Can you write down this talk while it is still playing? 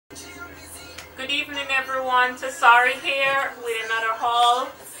Good evening everyone, Tasari here with another haul.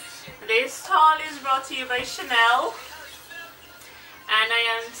 This haul is brought to you by Chanel. And I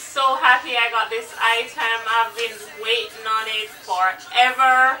am so happy I got this item. I've been waiting on it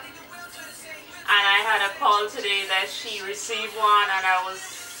forever. And I had a call today that she received one and I was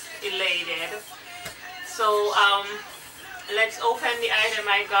elated. So let's open the item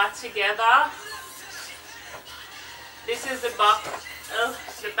I got together. This is the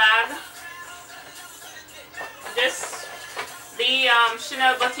the bag. The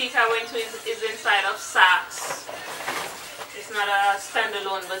Chanel boutique I went to is inside of Saks. It's not a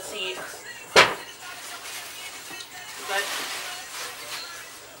standalone boutique. But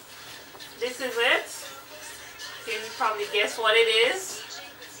this is it. You can probably guess what it is.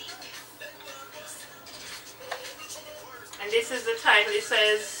 And this is the title. It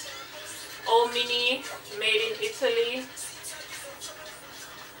says O Mini, made in Italy.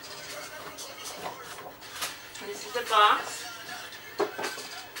 And this is the box.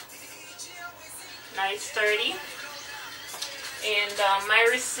 Nice, sturdy. And my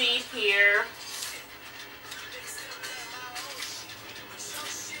receipt here.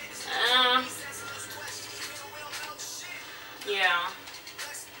 Yeah,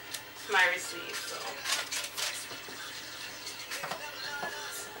 it's my receipt. So.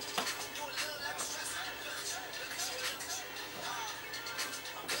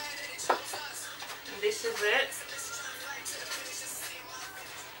 This is it.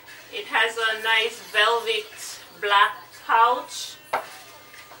 It has a nice velvet black pouch,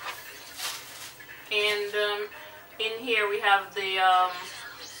 and in here we have the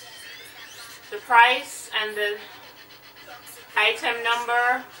price and the item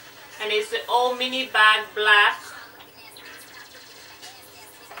number, and it's the O Mini bag black.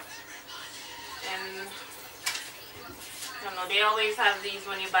 And I don't know, they always have these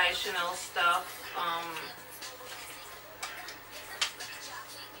when you buy Chanel stuff.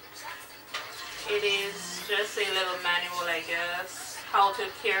 It is just a little manual, I guess, how to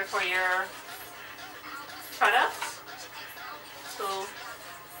care for your products. So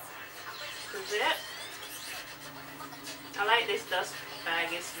this is it. I like this dust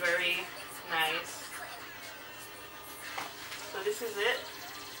bag, it's very nice. So this is it.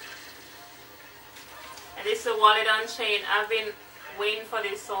 And this is a wallet on chain. I've been waiting for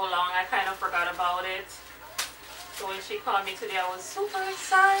this so long, I kind of forgot about it. So when she called me today, I was super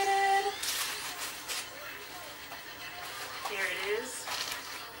excited. Here it is.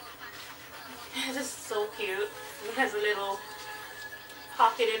 This is so cute. It has a little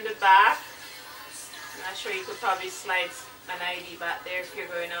pocket in the back. I'm not sure, you could probably slide an ID back there if you're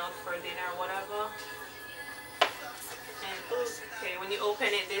going out for dinner or whatever. And okay, when you open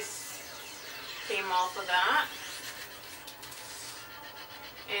it, this came off of that.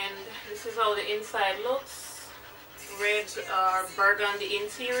 And this is how the inside looks. Red burgundy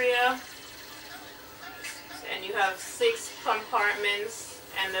interior. And you have 6 compartments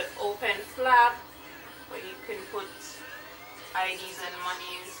and an open flap where you can put IDs and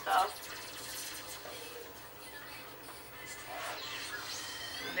money and stuff.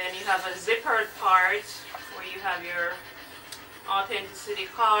 And then you have a zippered part where you have your authenticity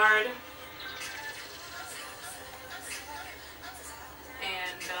card.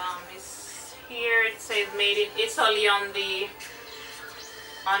 And it's here, it says made in Italy on the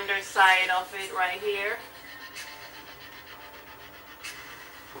underside of it right here.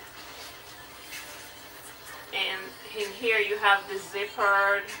 And in here you have the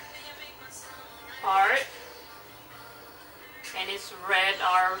zippered part, and it's red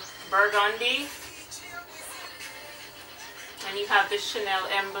or burgundy, and you have the Chanel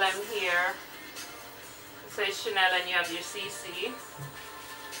emblem here. It says Chanel and you have your CC.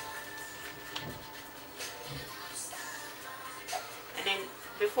 And then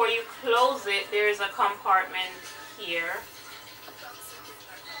before you close it, there is a compartment here.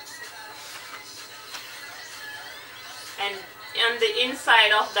 And on the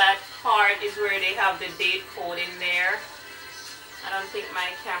inside of that part is where they have the date code in there. I don't think my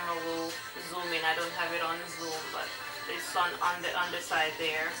camera will zoom in. I don't have it on zoom, but it's on the underside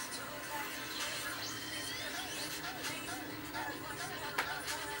there.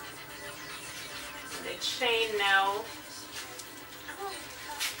 The chain now.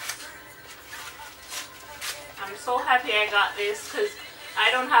 I'm so happy I got this because I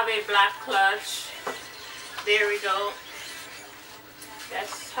don't have a black clutch. There we go.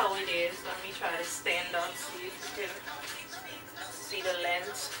 That's how it is. Let me try to stand up, see if you can see the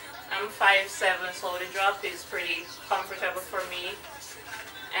length. I'm 5'7", so the drop is pretty comfortable for me.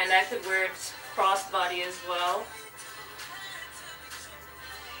 And I could wear it crossbody as well.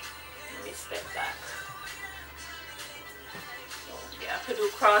 Let me step back. So yeah, I could do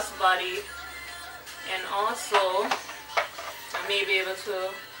crossbody, and also I may be able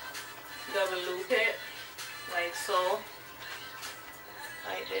to double loop it like so,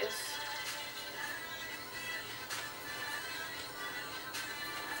 like this.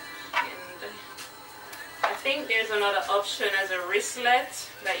 And I think there's another option as a wristlet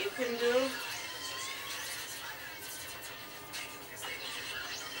that you can do.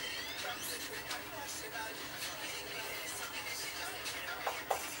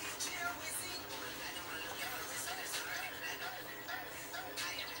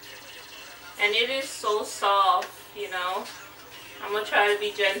 And it is so soft, you know. I'm going to try to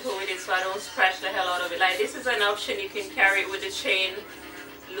be gentle with it so I don't scratch the hell out of it. Like, this is an option. You can carry it with the chain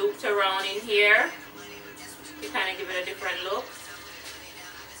looped around in here to kind of give it a different look.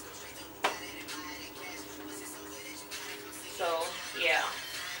 So, yeah.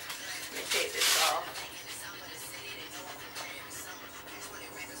 Let me take this off.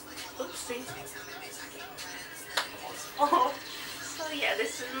 Oopsie. Oh. So yeah,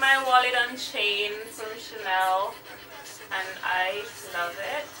 this is my wallet on chain from Chanel, and I love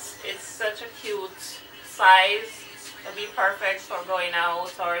it. It's such a cute size. It'll be perfect for going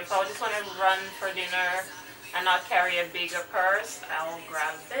out, or if I just want to run for dinner and not carry a bigger purse, I'll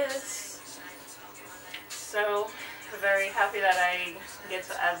grab this. So very happy that I get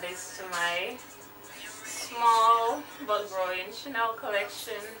to add this to my small but growing Chanel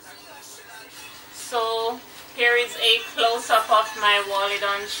collection. So here is a close-up of my wallet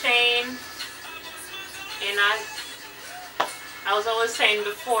on chain. And I was always saying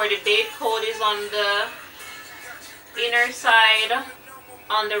before, the date code is on the inner side,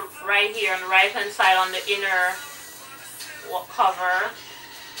 on the right here, on the right hand side, on the inner cover.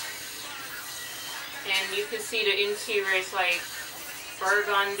 And you can see the interior is like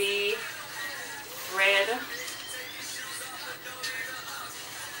burgundy red.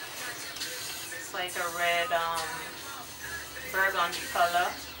 Like a red burgundy color.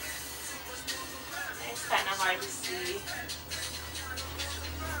 It's kind of hard to see.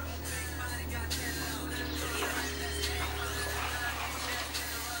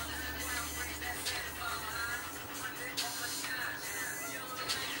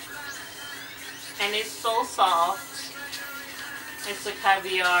 And it's so soft. It's a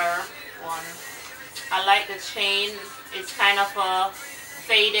caviar one. I like the chain. It's kind of a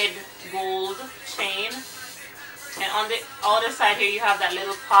faded gold chain, and on the other side here you have that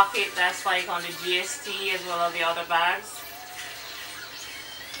little pocket that's like on the GST as well as the other bags.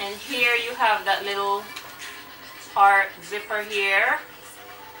 And here you have that little part zipper here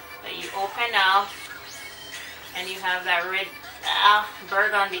that you open up, and you have that red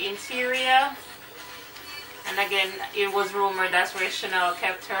burgundy interior. And again, it was rumored that's where Chanel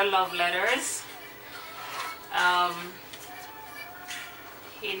kept her love letters.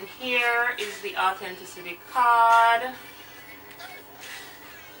 In here is the authenticity card.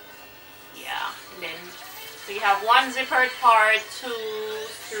 Yeah, and then so you have one zippered part, 2,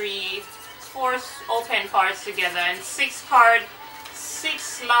 3, 4 open parts together, and 6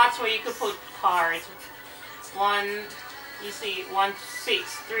 slots where you could put cards. One, you see, 1,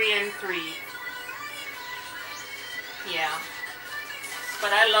 6, 3, and 3. Yeah.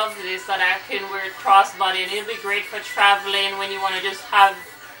 But I love this, that I can wear it crossbody, and it'll be great for traveling when you want to just have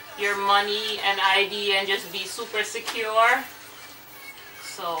your money and ID and just be super secure.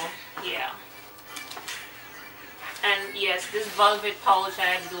 So yeah. And yes, this velvet pouch I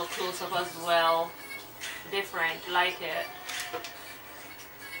had to do a close-up as well. Different, like it.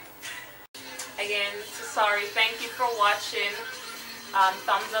 Again, sorry, thank you for watching.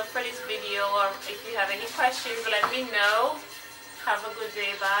 Thumbs up for this video, or if you have any questions, let me know. Have a good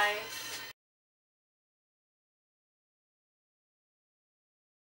day. Bye.